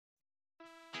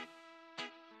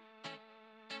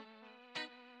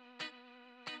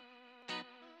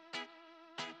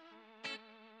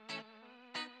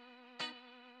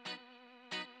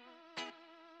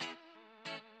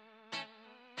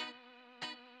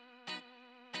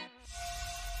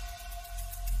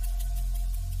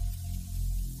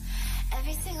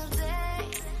single day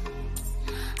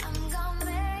I'm gonna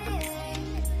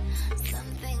make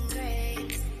something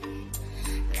great.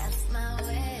 That's my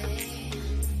way.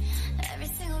 Every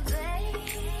single day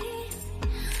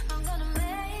I'm gonna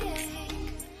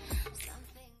make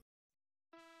something.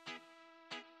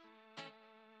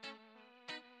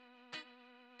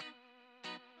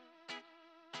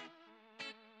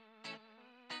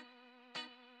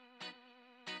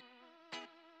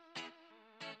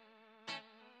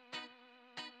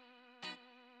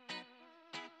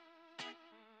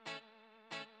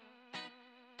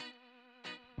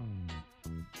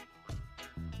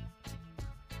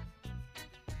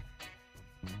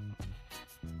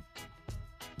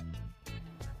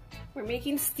 We're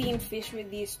making steamed fish with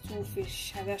these two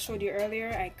fish. As I showed you earlier,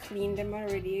 I cleaned them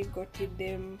already, gutted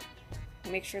them.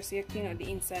 Make sure so you clean out the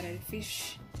inside of the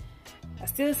fish. I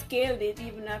still scaled it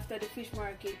even after the fish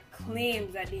market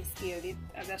claims that they scaled it.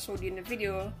 As I showed you in the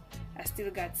video, I still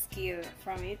got scale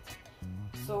from it.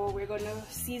 So we're gonna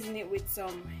season it with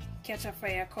some Catch a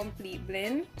Fire complete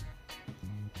blend,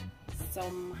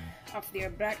 some of their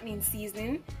blackening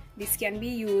seasoning. This can be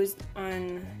used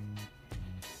on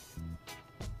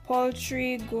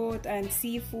poultry, goat, and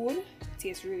seafood.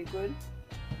 Tastes really good.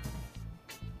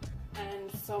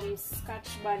 And some Scotch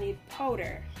Bonnet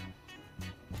powder.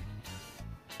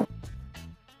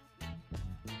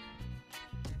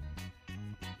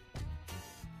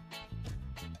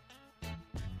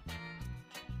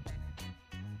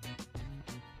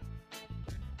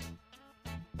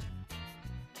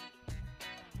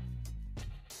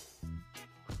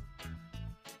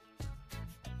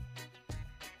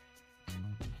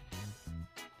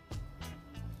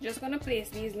 Just gonna place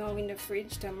these now in the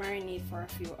fridge to marinate for a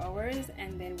few hours,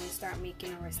 and then we'll start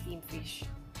making our steamed fish.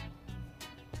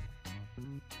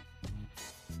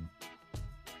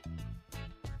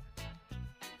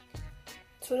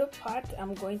 To the pot,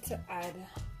 I'm going to add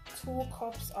 2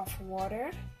 cups of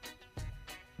water.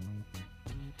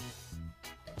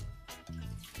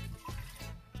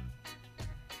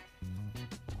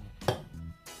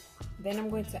 Then I'm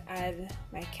going to add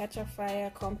my Catch a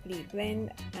Fire complete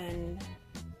blend and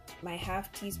my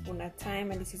 ½ teaspoon of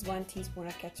thyme, and this is 1 teaspoon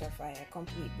of Catch a Fire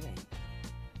complete blend.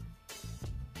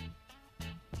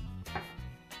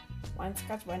 1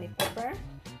 Scotch Bonnet pepper,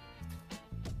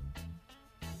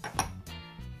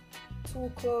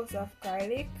 2 cloves of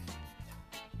garlic,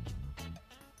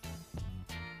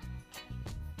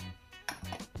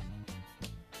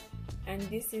 and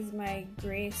this is my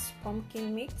Grace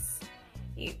pumpkin mix.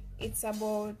 It's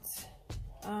about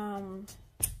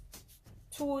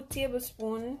 2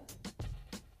 tablespoons.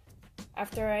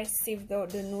 After I sieved out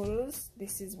the noodles,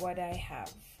 this is what I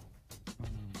have.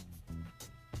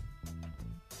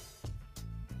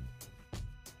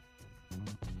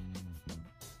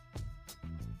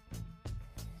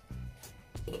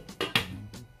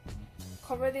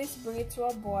 Cover this, bring it to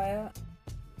a boil.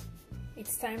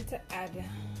 It's time to add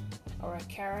our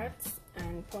carrots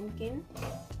and pumpkin.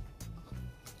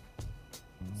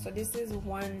 So this is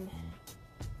 1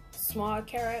 small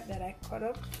carrot that I cut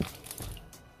up.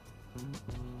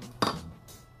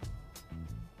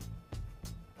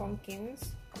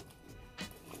 Pumpkins.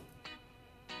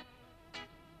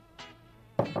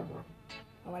 And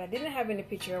what I didn't have in the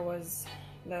picture was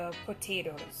the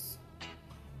potatoes.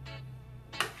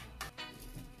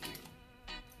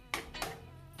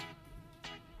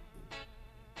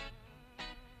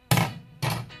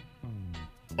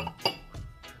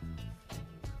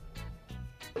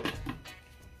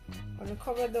 We'll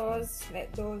cover those,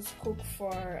 let those cook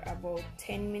for about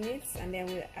 10 minutes, and then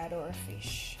we'll add our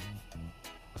fish.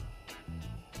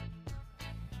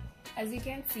 As you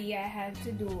can see, I had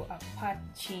to do a pot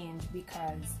change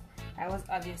because I was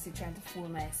obviously trying to fool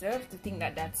myself to think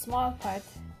that that small pot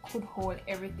could hold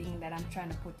everything that I'm trying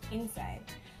to put inside.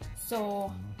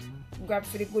 So grab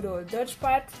for the good old Dutch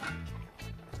pot,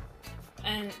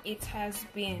 and it has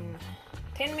been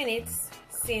 10 minutes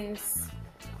since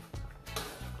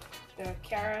the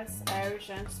carrots, Irish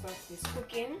and stuff is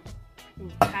cooking.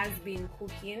 It has been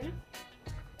cooking.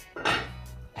 I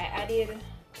added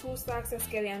 2 stalks of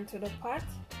scallion to the pot.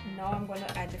 Now I'm going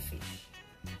to add the fish.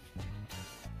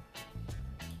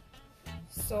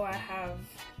 So I have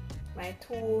my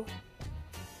 2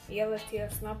 yellowtail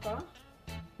snapper.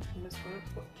 I'm just going to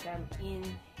put them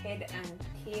in head and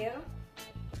tail.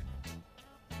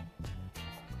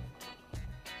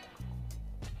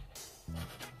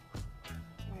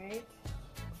 Right.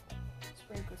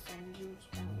 Sprinkle some juice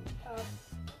on the top.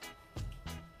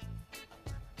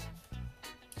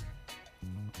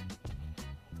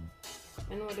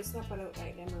 I know what the snapper look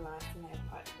like them last in my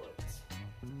pot, but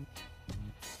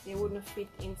They wouldn't fit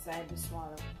inside the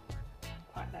smaller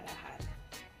pot that I had.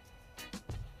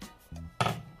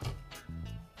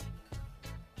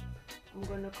 I'm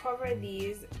going to cover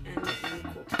these and let them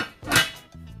cook.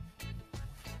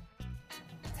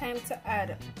 Time to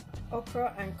add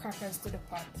okra and crackers to the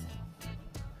pot.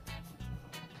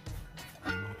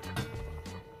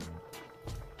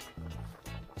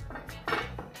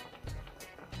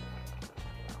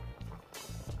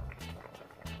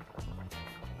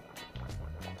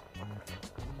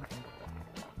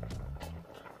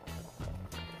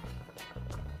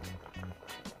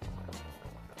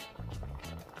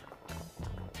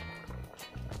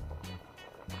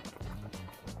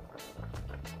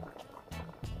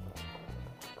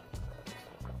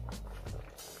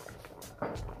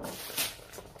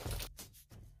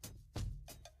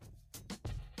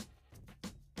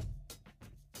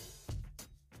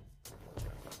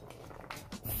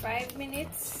 Five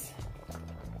minutes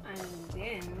and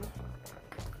then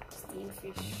steamed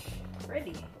fish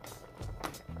ready.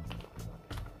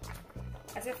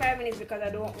 I say 5 minutes because I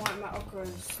don't want my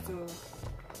okras to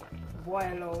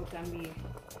boil out and be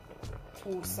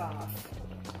too soft.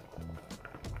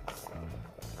 So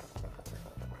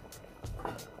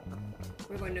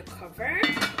we're going to cover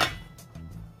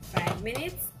 5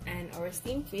 minutes and our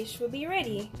steamed fish will be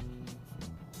ready.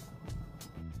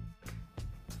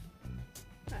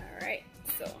 Alright,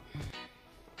 so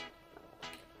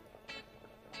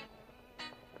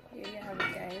here you have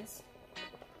it, guys.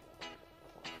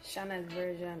 Shana's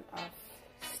version of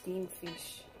steamed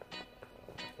fish.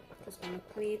 Just gonna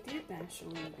plate it and show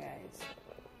you guys.